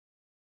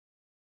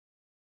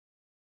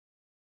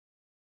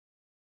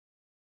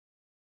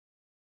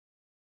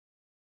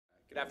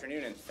Good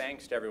afternoon, and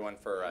thanks to everyone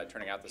for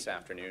turning out this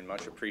afternoon.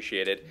 Much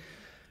appreciated.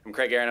 I'm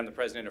Craig Aaron. I'm the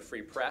president of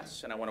Free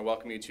Press, and I want to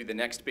welcome you to the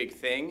next big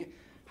thing,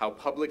 how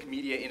public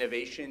media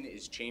innovation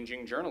is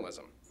changing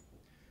journalism.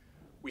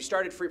 We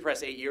started Free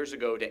Press 8 years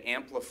ago to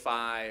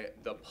amplify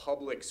the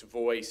public's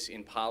voice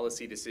in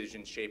policy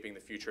decisions shaping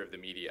the future of the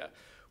media.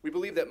 We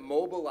believe that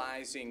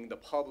mobilizing the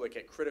public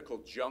at critical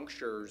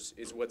junctures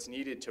is what's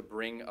needed to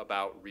bring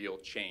about real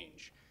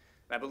change.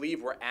 And I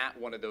believe we're at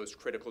one of those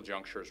critical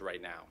junctures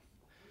right now.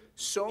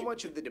 So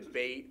much of the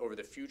debate over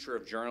the future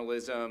of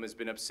journalism has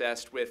been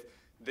obsessed with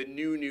the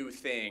new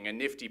thing, a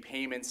nifty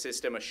payment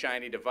system, a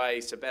shiny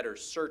device, a better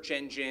search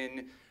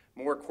engine,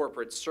 more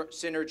corporate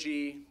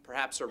synergy,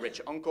 perhaps a rich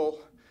uncle,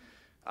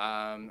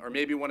 or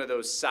maybe one of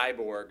those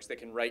cyborgs that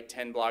can write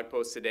 10 blog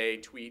posts a day,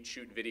 tweet,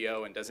 shoot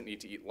video, and doesn't need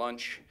to eat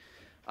lunch.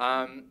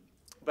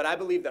 But I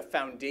believe the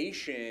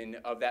foundation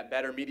of that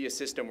better media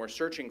system we're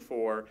searching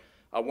for,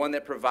 one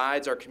that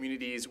provides our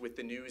communities with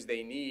the news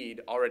they need,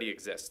 already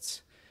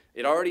exists.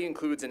 It already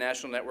includes a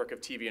national network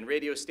of TV and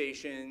radio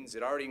stations,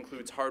 it already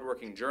includes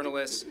hardworking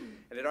journalists,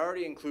 and it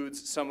already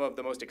includes some of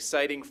the most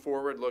exciting,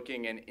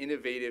 forward-looking, and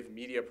innovative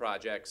media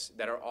projects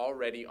that are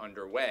already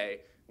underway,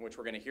 which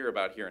we're going to hear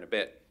about here in a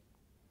bit.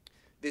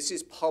 This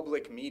is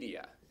public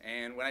media,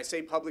 and when I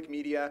say public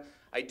media,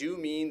 I do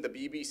mean the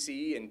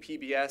BBC and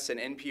PBS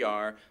and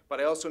NPR,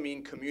 but I also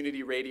mean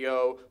community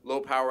radio,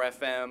 low-power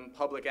FM,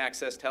 public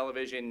access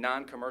television,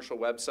 non-commercial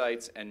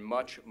websites, and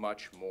much,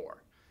 much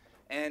more.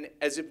 And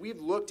as if we've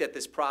looked at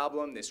this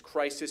problem, this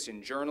crisis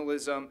in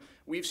journalism,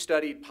 we've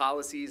studied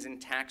policies and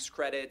tax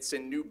credits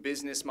and new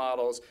business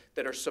models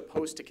that are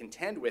supposed to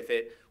contend with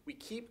it, we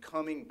keep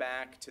coming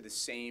back to the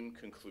same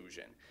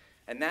conclusion.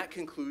 And that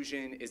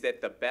conclusion is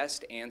that the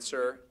best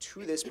answer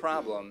to this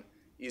problem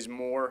is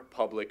more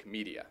public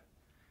media.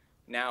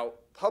 Now,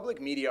 public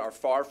media are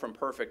far from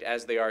perfect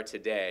as they are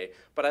today,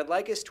 but I'd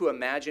like us to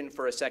imagine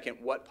for a second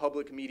what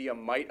public media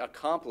might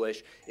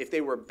accomplish if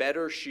they were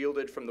better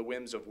shielded from the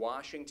whims of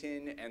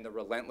Washington and the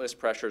relentless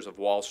pressures of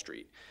Wall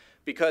Street.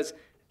 Because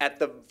at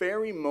the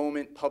very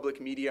moment public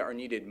media are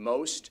needed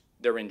most,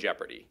 they're in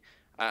jeopardy.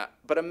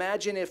 But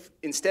imagine if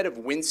instead of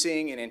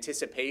wincing in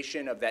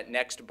anticipation of that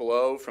next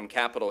blow from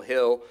Capitol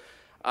Hill,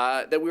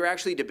 that we were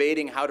actually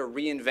debating how to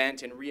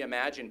reinvent and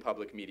reimagine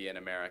public media in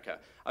America.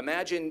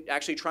 Imagine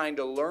actually trying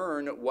to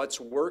learn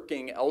what's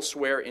working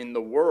elsewhere in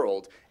the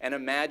world, and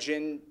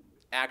imagine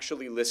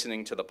actually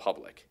listening to the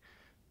public.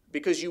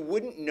 Because you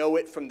wouldn't know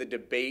it from the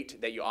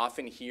debate that you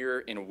often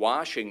hear in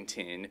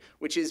Washington,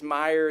 which is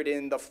mired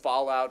in the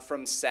fallout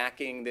from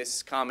sacking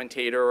this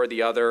commentator or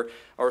the other,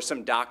 or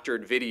some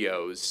doctored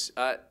videos.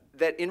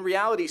 That in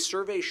reality,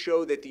 surveys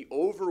show that the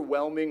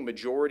overwhelming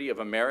majority of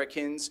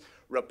Americans,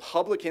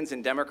 Republicans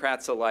and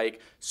Democrats alike,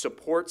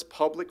 supports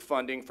public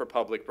funding for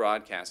public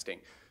broadcasting.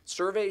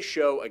 Surveys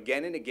show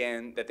again and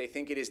again that they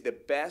think it is the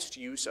best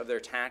use of their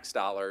tax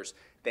dollars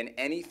than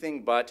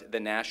anything but the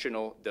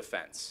national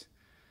defense.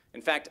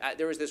 In fact,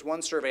 there was this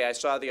one survey I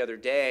saw the other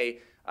day.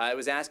 I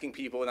was asking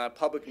people, when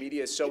public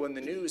media is so in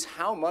the news,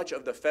 how much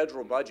of the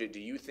federal budget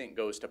do you think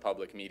goes to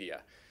public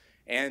media?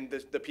 And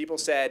the people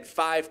said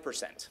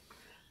 5%.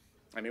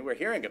 I mean, we're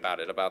hearing about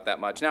that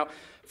much. Now,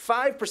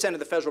 5% of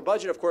the federal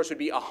budget, of course, would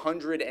be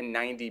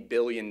 $190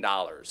 billion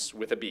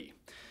with a B.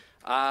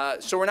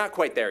 So we're not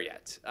quite there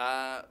yet.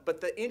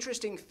 But the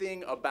interesting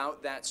thing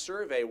about that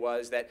survey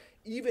was that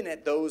even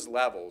at those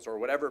levels, or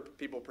whatever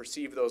people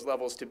perceive those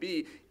levels to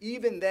be,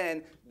 even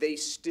then, they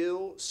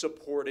still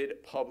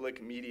supported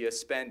public media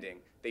spending.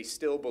 They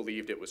still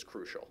believed it was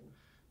crucial.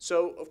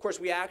 So, of course,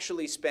 we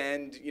actually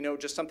spend,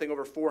 just something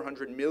over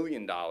 $400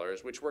 million,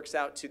 which works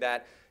out to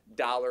that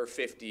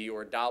 $1.50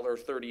 or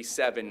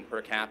 $1.37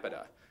 per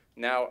capita.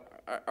 Now,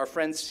 our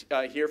friends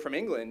here from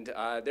England,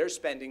 they're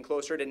spending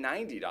closer to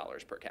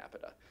 $90 per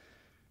capita.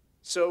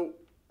 So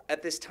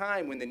at this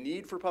time, when the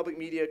need for public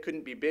media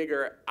couldn't be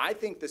bigger, I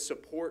think the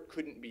support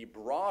couldn't be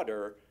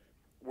broader,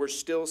 we're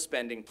still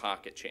spending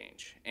pocket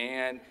change.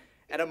 And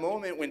at a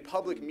moment when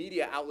public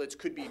media outlets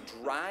could be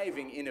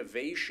driving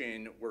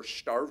innovation, we're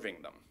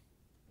starving them.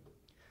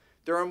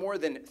 There are more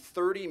than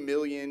 30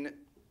 million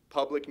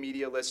public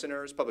media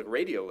listeners, public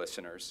radio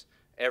listeners,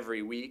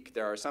 every week.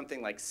 There are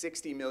something like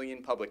 60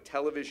 million public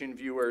television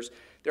viewers.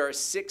 There are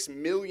 6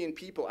 million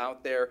people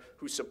out there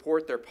who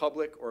support their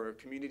public or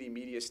community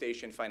media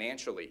station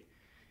financially,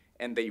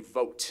 and they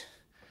vote.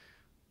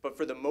 But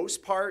for the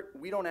most part,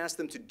 we don't ask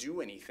them to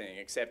do anything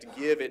except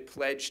give it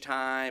pledge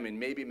time and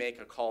maybe make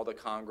a call to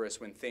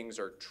Congress when things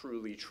are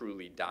truly,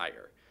 truly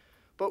dire.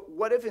 But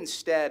what if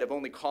instead of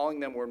only calling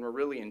them when we're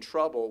really in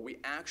trouble, we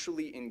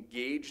actually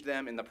engage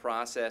them in the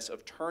process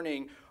of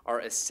turning our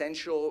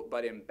essential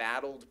but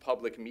embattled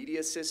public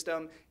media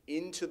system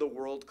into the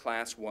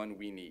world-class one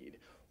we need?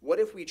 What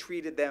if we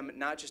treated them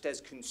not just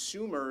as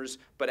consumers,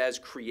 but as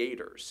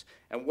creators?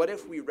 And what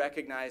if we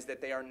recognize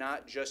that they are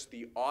not just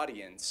the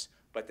audience,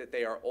 but that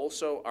they are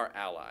also our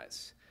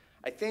allies?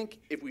 I think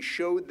if we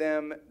showed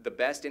them the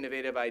best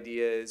innovative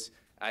ideas,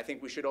 I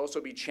think we should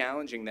also be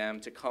challenging them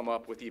to come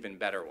up with even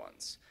better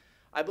ones.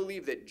 I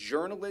believe that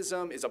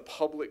journalism is a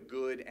public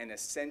good and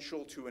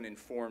essential to an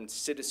informed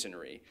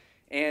citizenry.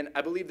 And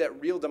I believe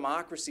that real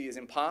democracy is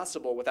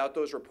impossible without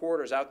those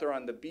reporters out there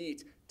on the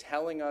beat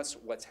telling us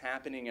what's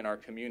happening in our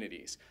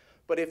communities.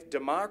 But if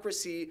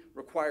democracy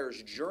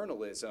requires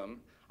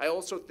journalism, I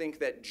also think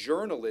that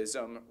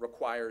journalism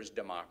requires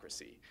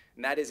democracy.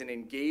 And that is an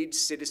engaged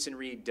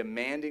citizenry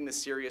demanding the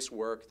serious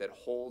work that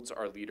holds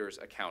our leaders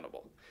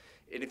accountable.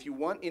 And if you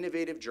want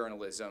innovative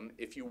journalism,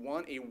 if you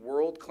want a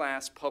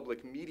world-class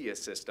public media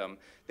system,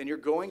 then you're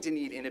going to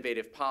need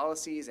innovative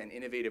policies and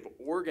innovative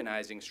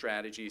organizing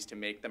strategies to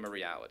make them a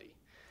reality.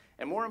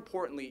 And more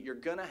importantly, you're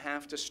gonna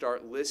have to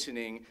start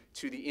listening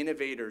to the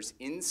innovators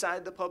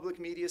inside the public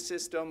media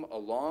system,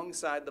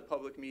 alongside the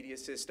public media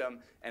system,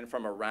 and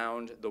from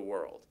around the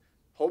world.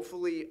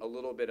 Hopefully, a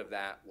little bit of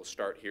that will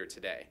start here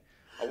today.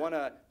 I want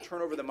to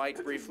turn over the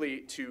mic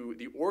briefly to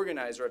the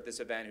organizer of this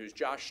event, who's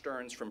Josh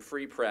Stearns from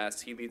Free Press.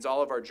 He leads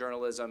all of our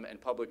journalism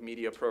and public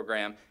media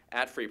program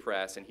at Free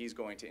Press, and he's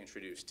going to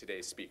introduce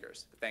today's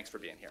speakers. Thanks for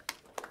being here.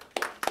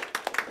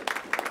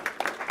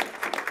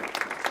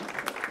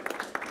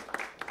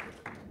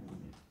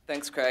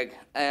 Thanks, Craig.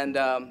 And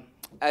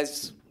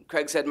as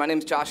Craig said, my name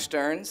is Josh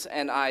Stearns,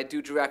 and I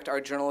do direct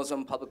our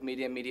journalism, public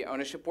media, and media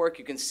ownership work.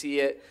 You can see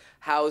it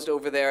housed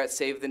over there at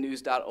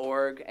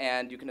savethenews.org,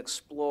 and you can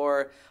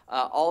explore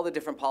all the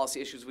different policy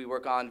issues we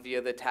work on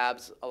via the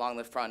tabs along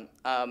the front.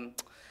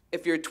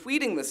 If you're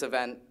tweeting this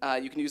event,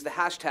 you can use the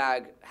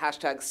hashtag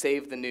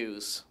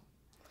 #SaveTheNews.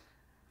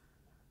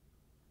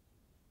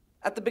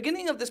 At the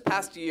beginning of this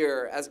past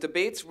year, as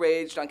debates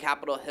raged on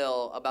Capitol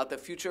Hill about the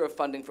future of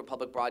funding for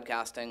public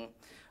broadcasting,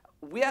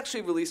 we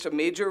actually released a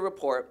major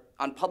report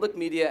on public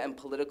media and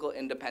political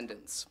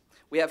independence.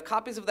 We have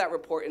copies of that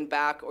report in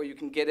back, or you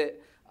can get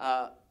it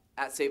at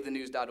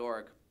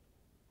savethenews.org.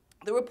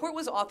 The report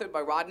was authored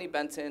by Rodney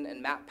Benton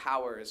and Matt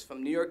Powers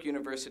from New York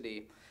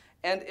University,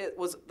 and it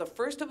was the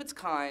first of its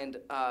kind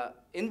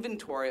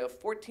inventory of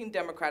 14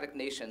 democratic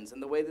nations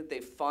and the way that they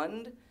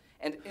fund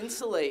and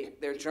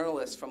insulate their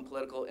journalists from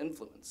political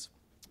influence.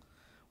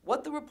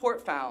 What the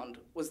report found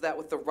was that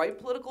with the right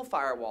political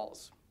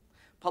firewalls,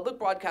 public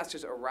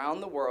broadcasters around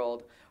the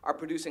world are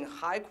producing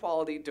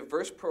high-quality,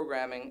 diverse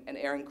programming and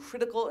airing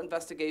critical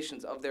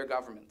investigations of their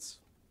governments.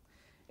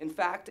 In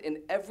fact,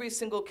 in every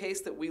single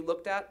case that we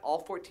looked at, all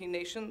 14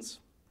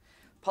 nations,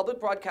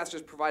 public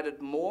broadcasters provided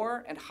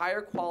more and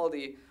higher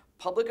quality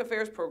public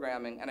affairs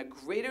programming and a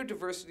greater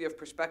diversity of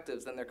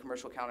perspectives than their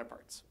commercial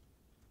counterparts.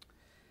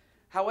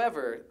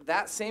 However,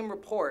 that same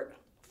report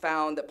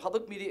found that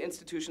public media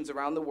institutions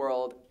around the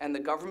world and the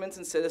governments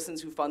and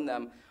citizens who fund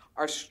them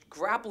are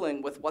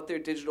grappling with what their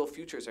digital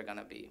futures are going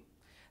to be.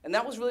 And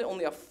that was really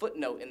only a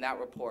footnote in that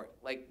report.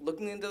 Like,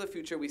 looking into the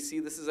future, we see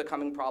this is a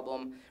coming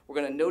problem. We're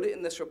going to note it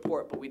in this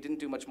report, but we didn't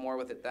do much more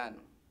with it then.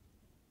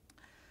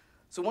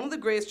 So one of the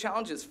greatest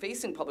challenges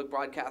facing public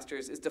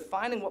broadcasters is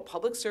defining what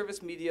public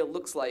service media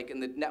looks like in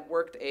the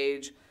networked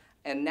age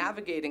and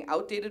navigating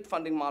outdated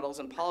funding models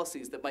and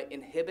policies that might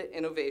inhibit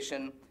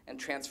innovation and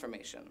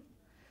transformation.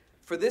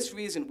 For this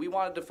reason, we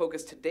wanted to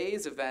focus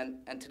today's event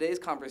and today's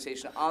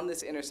conversation on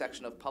this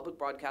intersection of public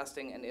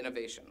broadcasting and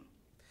innovation.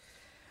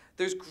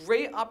 There's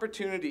great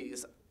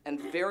opportunities and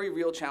very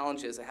real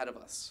challenges ahead of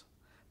us,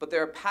 but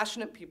there are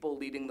passionate people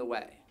leading the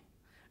way.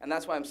 And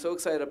that's why I'm so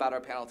excited about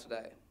our panel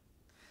today.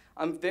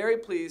 I'm very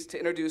pleased to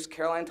introduce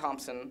Caroline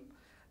Thomson,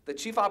 the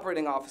Chief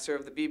Operating Officer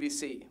of the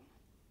BBC.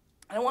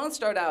 And I want to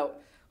start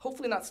out,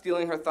 hopefully not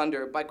stealing her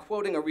thunder, by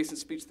quoting a recent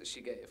speech that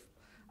she gave,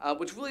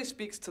 which really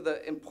speaks to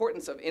the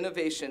importance of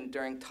innovation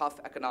during tough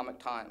economic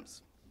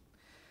times.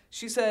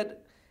 She said,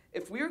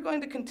 if we're going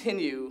to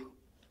continue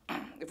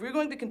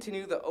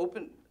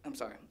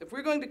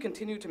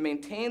to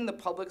maintain the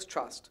public's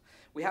trust,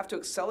 we have to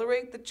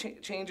accelerate the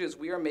changes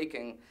we are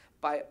making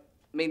by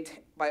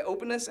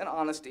openness and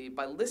honesty,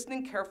 by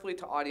listening carefully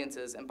to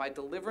audiences, and by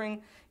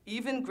delivering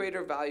even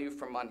greater value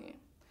for money.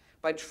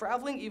 By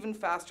traveling even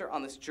faster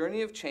on this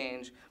journey of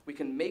change, we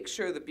can make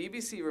sure the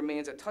BBC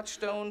remains a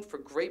touchstone for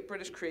great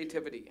British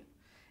creativity.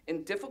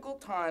 In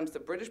difficult times, the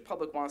British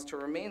public wants to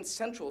remain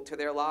central to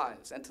their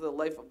lives and to the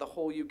life of the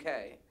whole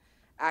UK.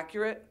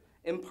 Accurate,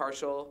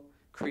 impartial,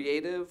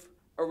 creative,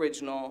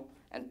 original,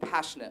 and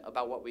passionate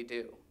about what we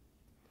do.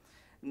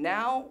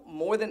 Now,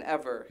 more than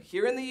ever,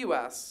 here in the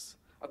US,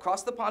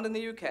 across the pond in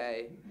the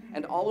UK,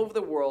 and all over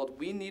the world,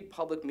 we need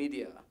public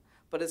media.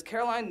 But as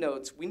Caroline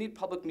notes, we need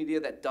public media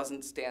that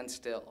doesn't stand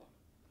still.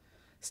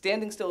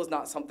 Standing still is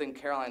not something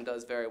Caroline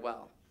does very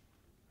well.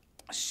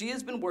 She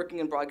has been working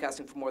in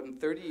broadcasting for more than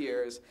 30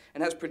 years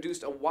and has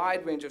produced a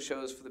wide range of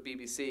shows for the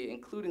BBC,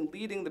 including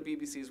leading the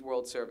BBC's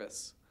World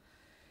Service.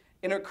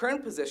 In her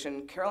current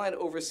position, Caroline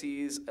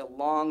oversees a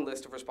long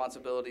list of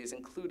responsibilities,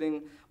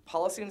 including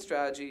policy and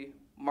strategy,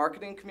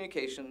 marketing and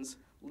communications,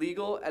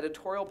 legal,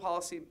 editorial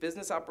policy,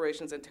 business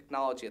operations, and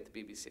technology at the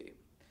BBC.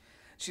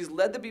 She's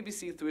led the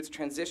BBC through its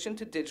transition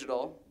to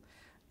digital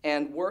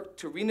and worked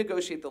to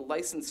renegotiate the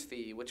license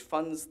fee, which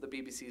funds the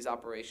BBC's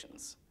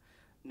operations.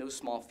 No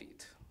small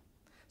feat.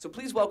 So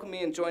please welcome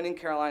me in joining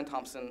Caroline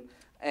Thomson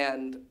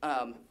and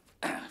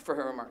for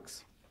her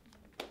remarks.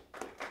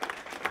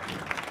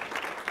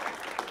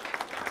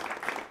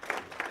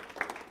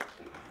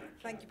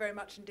 Thank you very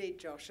much indeed,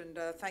 Josh, and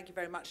thank you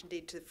very much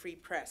indeed to the Free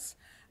Press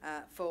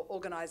for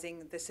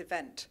organising this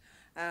event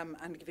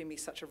and giving me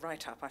such a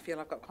write-up. I feel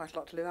I've got quite a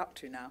lot to live up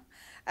to now.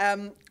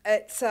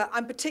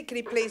 I'm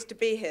particularly pleased to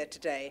be here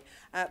today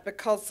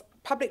because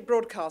public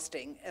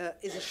broadcasting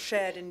is a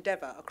shared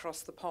endeavour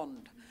across the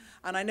pond.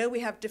 And I know we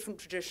have different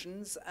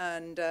traditions,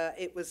 and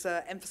it was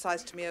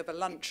emphasised to me over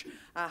lunch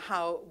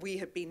how we,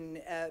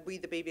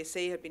 the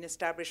BBC, had been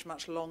established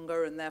much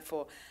longer, and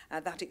therefore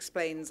that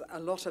explains a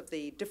lot of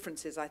the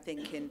differences, I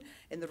think, in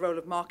the role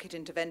of market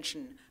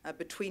intervention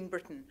between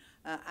Britain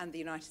and the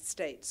United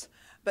States.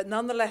 But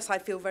nonetheless, I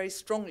feel very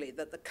strongly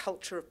that the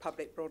culture of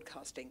public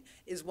broadcasting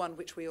is one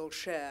which we all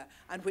share,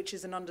 and which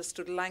is an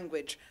understood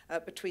language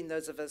between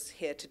those of us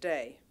here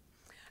today.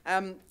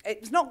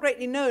 It's not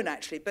greatly known,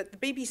 actually, but the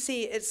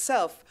BBC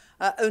itself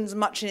owns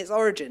much in its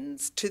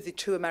origins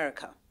to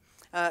America.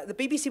 The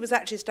BBC was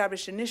actually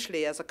established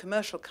initially as a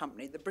commercial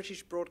company, the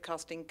British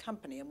Broadcasting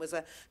Company, and was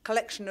a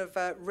collection of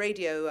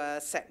radio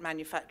set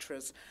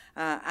manufacturers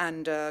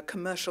and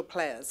commercial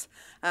players.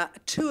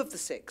 2 of the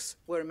 6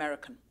 were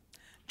American.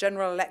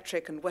 General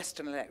Electric and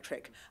Western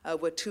Electric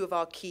were 2 of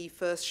our key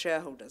first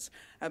shareholders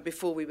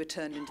before we were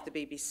turned into the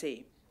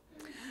BBC.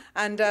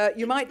 And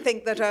you might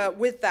think that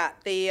with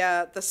that,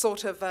 the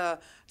sort of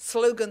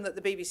slogan that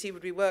the BBC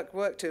would be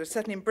work to,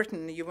 certainly in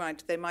Britain,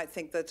 they might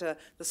think that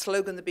the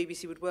slogan the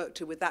BBC would work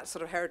to with that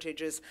sort of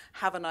heritage is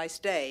 "Have a nice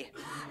day."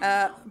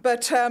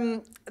 But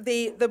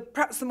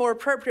perhaps the more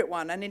appropriate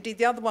one, and indeed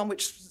the other one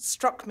which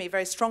struck me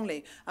very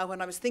strongly when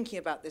I was thinking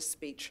about this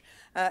speech,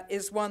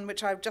 is one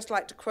which I would just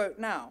like to quote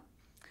now.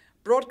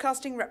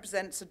 "Broadcasting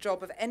represents a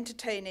job of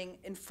entertaining,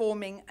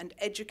 informing, and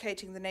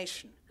educating the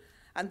nation,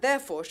 and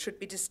therefore should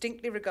be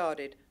distinctly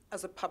regarded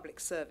as a public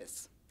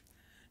service."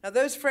 Now,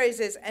 those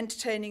phrases,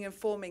 entertaining,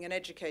 informing, and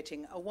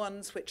educating, are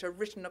ones which are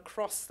written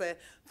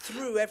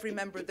through every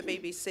member of the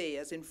BBC,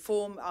 as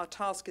our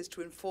task is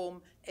to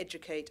inform,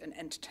 educate, and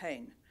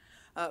entertain.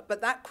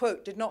 But that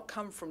quote did not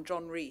come from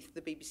John Reith,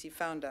 the BBC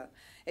founder.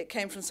 It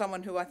came from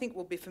someone who I think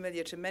will be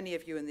familiar to many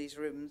of you in these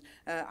rooms.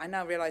 I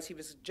now realize he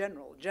was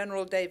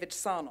General David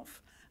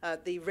Sarnoff,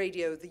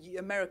 the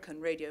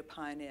American radio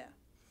pioneer.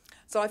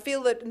 So I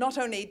feel that not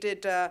only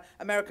did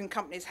American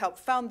companies help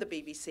found the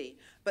BBC,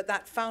 but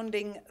that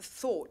founding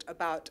thought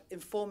about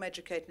inform,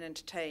 educate, and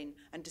entertain,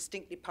 and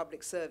distinctly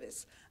public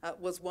service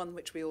was one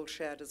which we all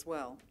shared as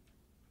well.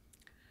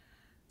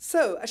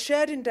 So, a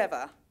shared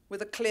endeavour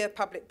with a clear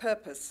public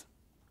purpose.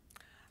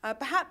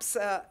 Perhaps,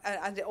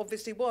 and it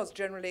obviously was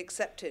generally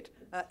accepted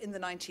in the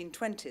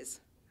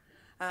 1920s,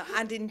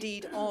 and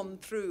indeed on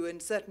through,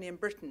 and certainly in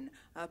Britain,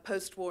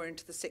 post-war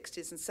into the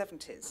 60s and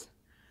 70s.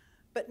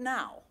 But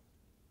now,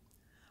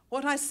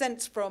 what I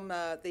sense from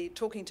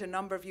talking to a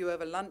number of you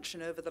over lunch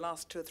and over the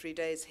last 2 or 3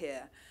 days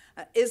here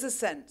is a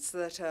sense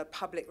that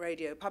public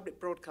radio, public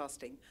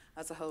broadcasting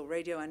as a whole,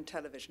 radio and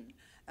television,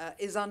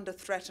 is under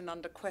threat and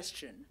under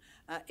question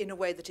in a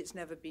way that it's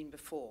never been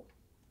before.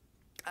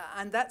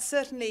 And that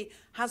certainly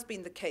has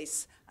been the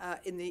case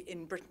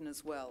in Britain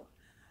as well.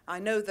 I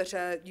know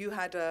that you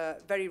had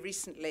very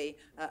recently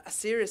a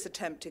serious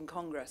attempt in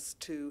Congress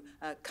to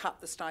cut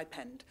the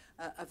stipend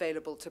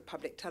available to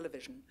public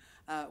television,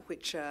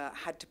 which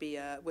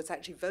was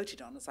actually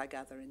voted on, as I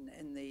gather,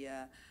 in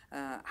the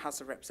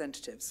House of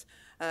Representatives.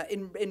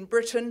 In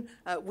Britain,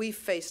 we've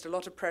faced a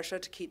lot of pressure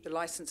to keep the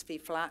licence fee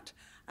flat,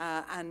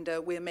 and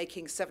we're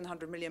making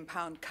 £700 million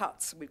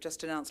cuts, we've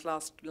just announced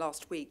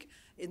last week,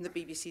 in the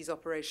BBC's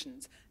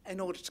operations in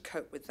order to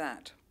cope with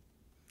that.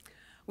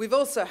 We've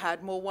also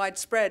had more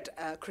widespread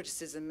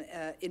criticism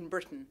in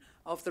Britain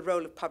of the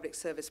role of public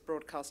service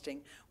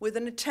broadcasting, with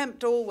an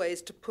attempt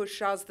always to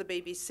push us, the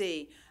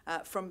BBC,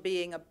 from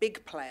being a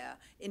big player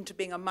into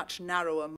being a much narrower